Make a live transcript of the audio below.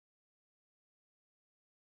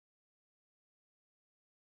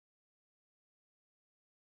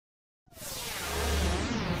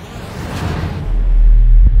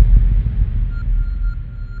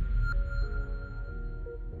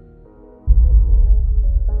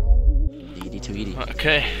too easy.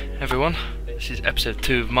 Okay, everyone, this is episode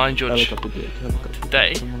 2 of MineJudge.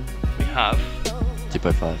 Today we have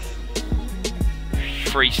 2.5.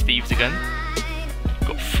 3 Steves again. We've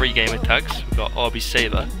got 3 gamer tags. We've got RB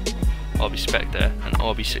SABRE, RB SPECTRE, and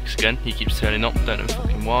RB6 again. He keeps turning up, don't know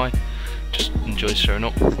fucking why. Just enjoys showing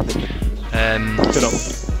up. Good up.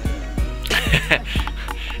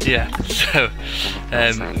 Yeah, so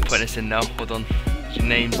putting this in now, hold on. Your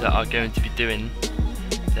names that are going to be doing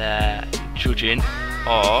their judging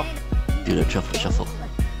are Do the shuffle.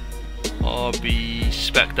 RB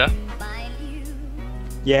SPECTRE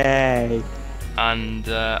Yay! and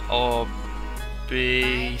RB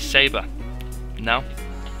SABRE. Now,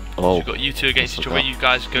 Oh, so we've got you two against each other. You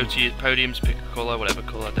guys go to your podiums, pick a colour, whatever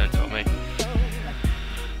colour, don't tell me.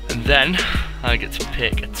 And then I get to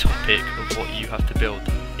pick a topic of what you have to build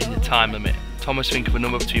in the time limit. Thomas, think of a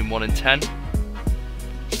number between 1 and 10.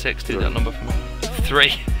 6, do that number for me.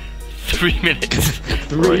 3. 3 minutes.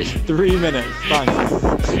 3 minutes, thanks.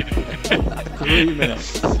 3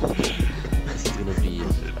 minutes. this is gonna be.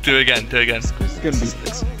 Do it again, do it again. It's gonna be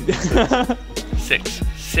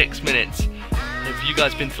 6 minutes. Have you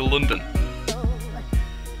guys been to London?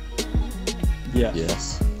 Yeah.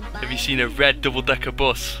 Yes. Have you seen a red double-decker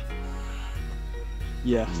bus?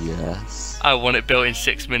 Yeah. Yes. I want it built in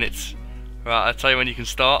 6 minutes. Right, I'll tell you when you can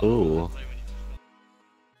start. Oh.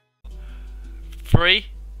 3,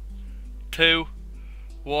 2,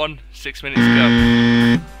 1, 6 minutes,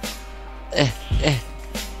 go.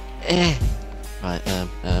 Right.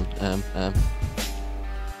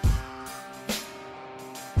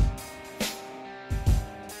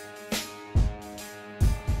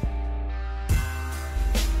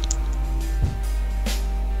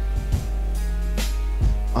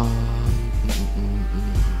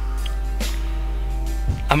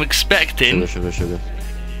 I'm expecting Sugar.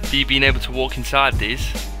 you being able to walk inside these.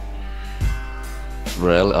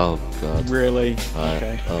 Really? Oh god. Really? Right.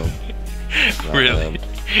 Okay. Oh. Right, Really?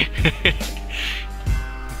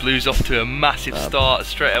 Blue's off to a massive start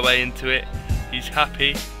straight away into it. He's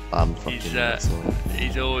happy. I'm fucking He's asshole.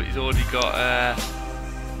 he's already got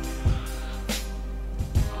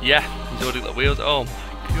yeah, he's already got wheels. Oh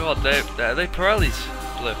my god, are they Pirellis,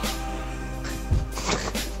 Blue?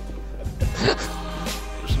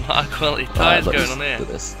 Some high quality tyres going on here.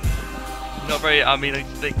 Not very. I mean,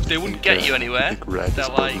 they wouldn't get you anywhere. They're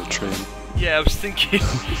like, yeah, I was thinking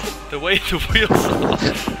the way the wheels are.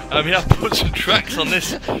 I mean, I put some tracks on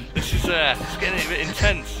this. This is it's getting a bit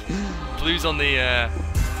intense. Blue's on the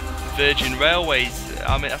Virgin Railways.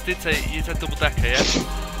 I mean, I did say you said double decker, yeah.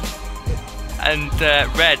 And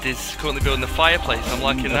Red is currently building the fireplace. I'm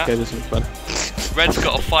liking that. Okay, this looks better. Red's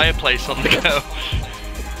got a fireplace on the go.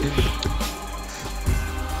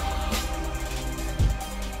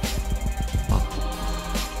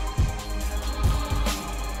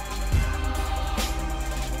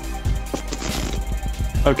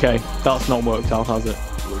 Okay, that's not worked out, has it?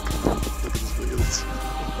 Look at his wheels.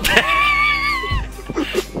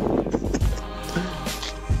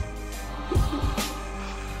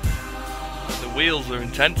 The wheels are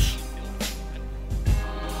intense.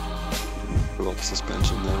 A lot of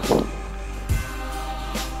suspension there.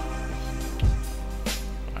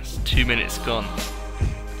 That's 2 minutes gone.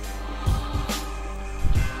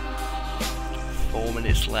 4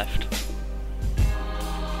 minutes left.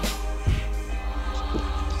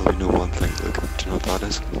 Only know one thing, Luke. Do you know what that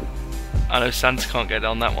is? I know Santa can't get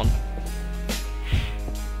on that one.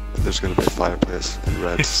 There's going to be a fireplace in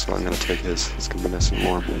red, so I'm going to take his. It's going to be nice and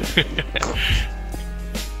warm.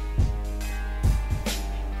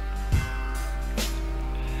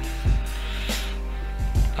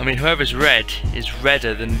 I mean, whoever's red is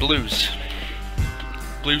redder than Blue's.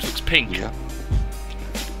 Blue's looks pink. Yeah.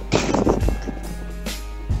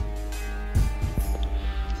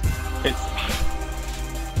 It's...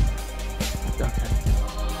 Okay.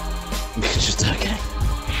 It's just okay.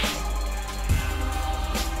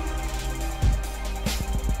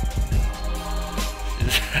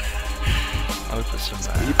 I would put some.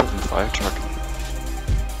 You put in the fire truck.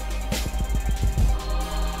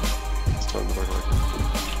 It's starting to look like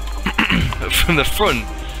From the front,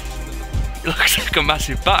 it looks like a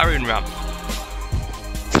massive battering ram.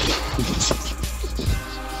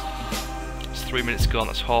 It's 3 minutes gone.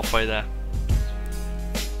 That's halfway there.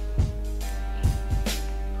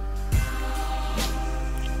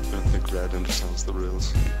 I don't think red understands the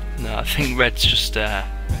rules. No, I think Red's just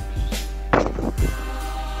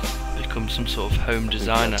become some sort of home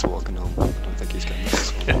designer. Red's walking home. I don't think he's getting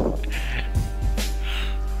this one.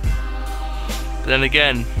 But then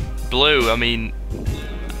again, Blue, I mean,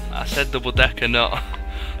 I said double decker, not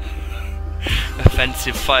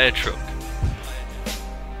offensive fire truck.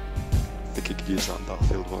 use that in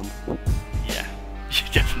Battlefield 1. Yeah,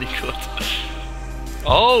 you definitely could.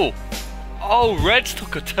 Oh! Oh, Reds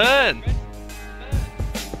took a turn!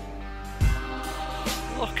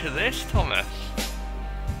 Look at this, Thomas.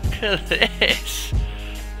 Look at this.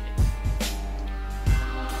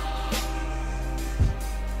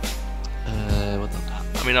 What the...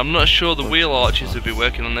 I mean, I'm not sure the wheel arches would be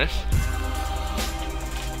working on this.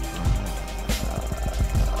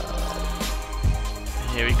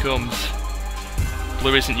 Here he comes.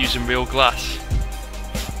 Blue isn't using real glass.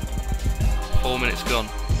 4 minutes gone.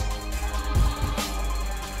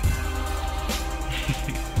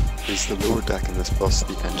 Is the lower deck in this bus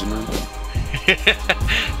the engine room?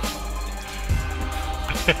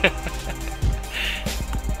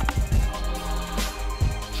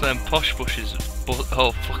 So them posh bushes.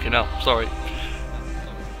 Oh fucking hell! Sorry.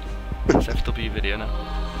 It's FW video now.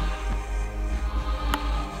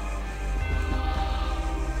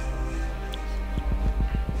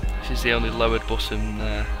 This is the only lowered bus in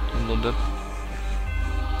London.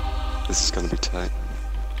 This is gonna be tight.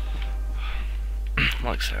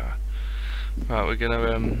 Like Sarah. Right, we're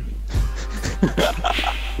gonna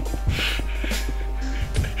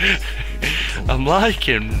I'm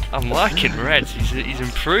liking Reds. He's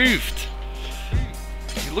improved.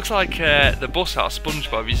 He looks like the bus out of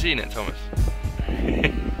SpongeBob. Have you seen it, Thomas?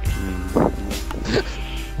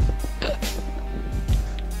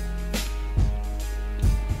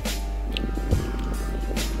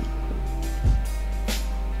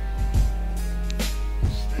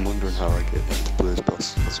 I'm wondering how I get into Blue's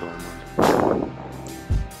bus. That's what I'm wondering.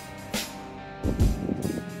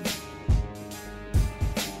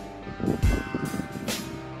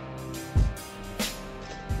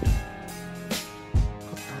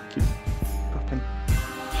 Keep dropping.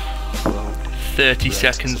 30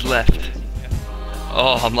 seconds left.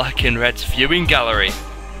 Oh, I'm liking Red's viewing gallery.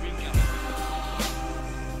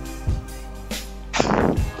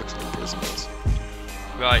 Looks like a prison bus.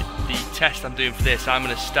 Right, the test I'm doing for this, I'm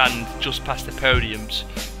going to stand just past the podiums,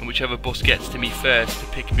 and whichever bus gets to me first to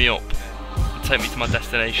pick me up and take me to my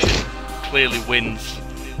destination clearly wins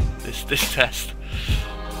this test.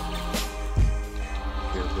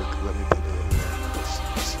 Here, look, let me put it in the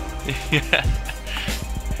bus. Yeah.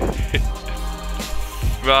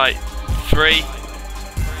 Right, 3,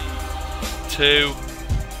 2,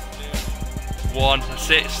 1, that's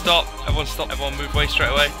it, stop, everyone move away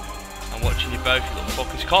straight away. I'm watching you both, you little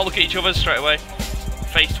fuckers. You can't look at each other straight away.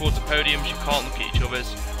 Face towards the podiums, you can't look at each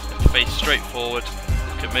other's. Face straight forward.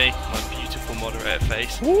 Look at me, my beautiful moderator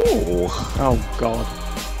face. Ooh. Oh god.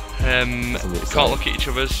 Can't look at each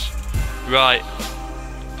other's. Right.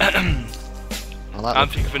 I'm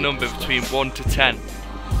thinking of a number between 1 to 10.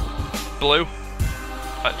 Blue.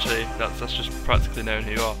 Actually, that's just practically knowing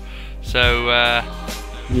who you are. So,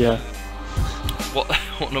 Yeah.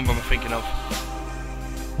 what number am I thinking of?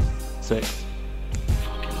 6.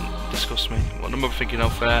 Fucking disgust me. What number am I thinking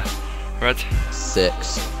of? Red.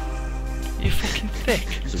 6. You fucking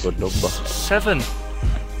thick. It's a good number. 7.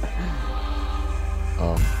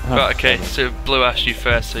 Oh. Right, okay, so Blue asked you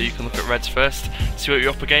first, so you can look at Red's first. See what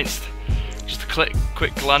you're up against. Just a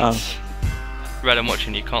quick glance. Red, I'm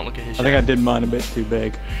watching you, can't look at his I think I did mine a bit too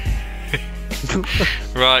big.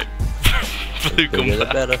 Right. Blue, come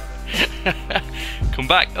back. Better. Come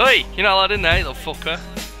back. Oi, you're not allowed in there, you little fucker.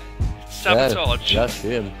 Sabotage. Yeah,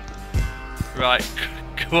 him. Right,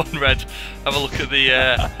 go on, Red. Have a look at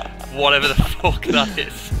the whatever the fuck that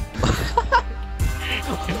is.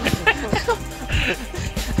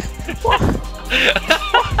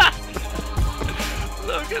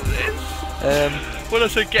 Look at this. When I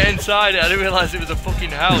said get inside it, I didn't realise it was a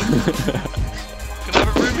fucking house. Can I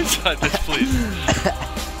have a room inside this, please?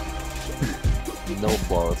 No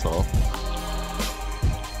floor at all.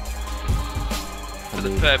 For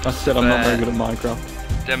the I purpose said of I'm not very good at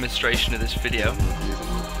Minecraft. demonstration of this video,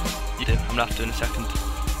 you do. I'm gonna have to in a second.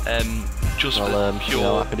 Just Well, for pure. you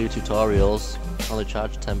know, I can do tutorials. Only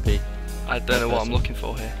charge 10p. I don't know what I'm looking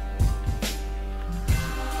for here.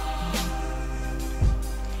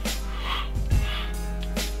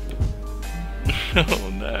 Oh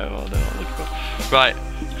no, I'm looking for. Right,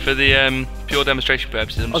 for the pure demonstration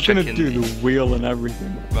purposes, I'm I was just gonna checking. do the wheel and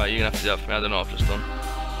everything. Right, you're gonna have to do that for me. I don't know what I've just done.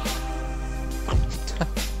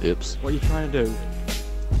 Oops. What are you trying to do?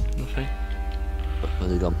 Nothing.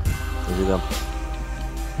 Where's he gone? Where's he gone?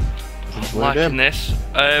 I'm Where liking again? this.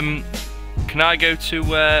 Can I go to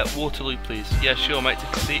Waterloo, please? Yeah, sure, mate.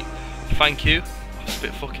 Take a seat. Thank you. It's a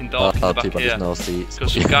bit fucking dark in the back too bad here. there's no seats. Got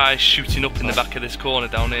some guys shooting up in the back of this corner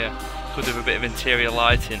down here. Could have a bit of interior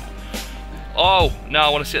lighting. Oh, now I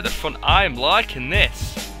want to sit at the front. I'm liking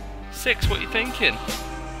this. 6, what are you thinking?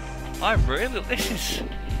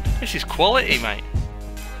 This is quality, mate.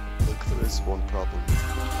 Look, there is one problem.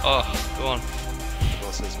 Oh, go on. The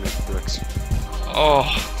boss has made bricks. Oh,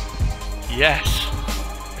 yes.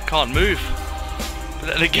 I can't move.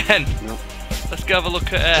 But then again, Nope. let's go have a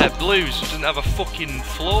look at Blues, who doesn't have a fucking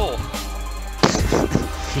floor.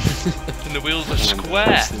 And the wheels are square.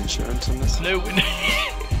 What's the insurance on this? No,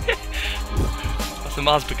 that's the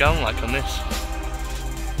Mars began like on this.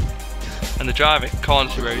 And the driver can't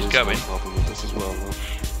see where he's going. Problem with this as well, though.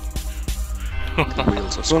 The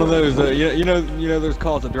wheels are It's one of square. those, you know those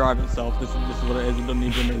cars that drive itself. This is what it is. It doesn't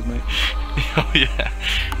need dimmers, mate. Oh yeah.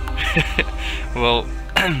 Well,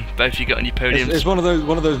 both you got on your podiums. It's one of those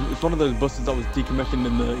buses that was decommissioned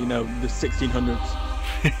in the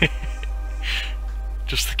 1600s.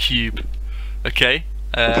 Just the cube. Okay.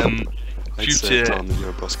 I'd Due say, to Tom, that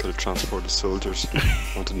your bus could have transported soldiers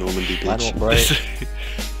onto Normandy Why Beach. not break?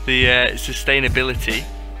 the sustainability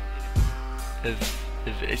of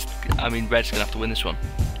it's. I mean, Red's gonna have to win this one.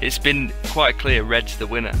 It's been quite clear Red's the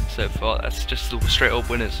winner so far. That's just the straight up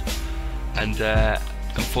winners. And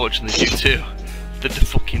unfortunately, due to the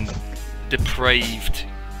fucking depraved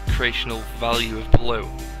creational value of Blue,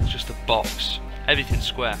 it's just a box. Everything's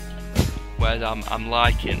square. Whereas I'm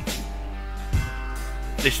liking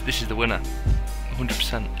this is the winner,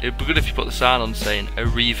 100%. It'd be good if you put the sign on saying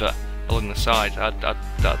Arriva along the side. I'd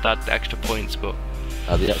add extra points, but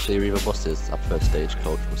Are they actually Riva buses? I prefer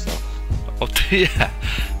Stagecoach myself. yeah,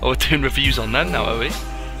 we're doing reviews on them now, are we?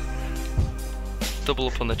 Double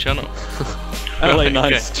up on the channel. L89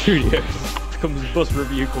 Okay. Studios becomes bus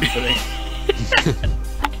review company.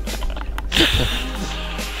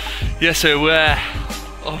 Yeah, so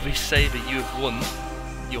obviously Sabre, you have won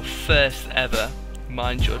your first ever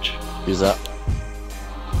MineJudge. Who's that?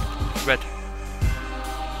 Red.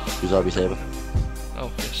 Who's RB Saber?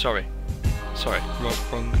 Oh, yeah, sorry,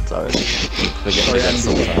 wrong. Sorry. Forget Sorry, again Andy.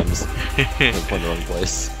 sometimes. I'm in the wrong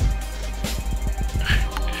place.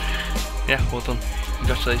 Yeah, well done.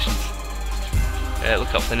 Congratulations.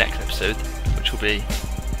 Look out for the next episode, which will be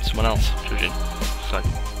someone else judging. So I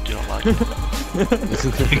do not like.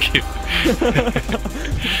 Thank you.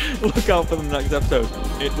 Look out for the next episode.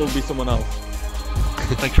 It will be someone else.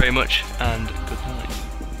 Thank you very much, and good night.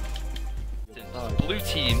 The blue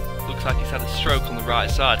team looks like he's had a stroke on the right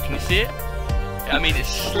side. Can you see it? I mean, it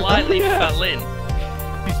slightly fell in.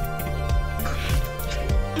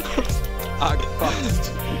 Act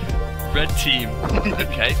fast. Red team.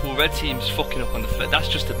 Okay, well, red team's fucking up on the face. That's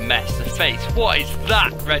just a mess. The face. What is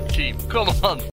that, red team? Come on.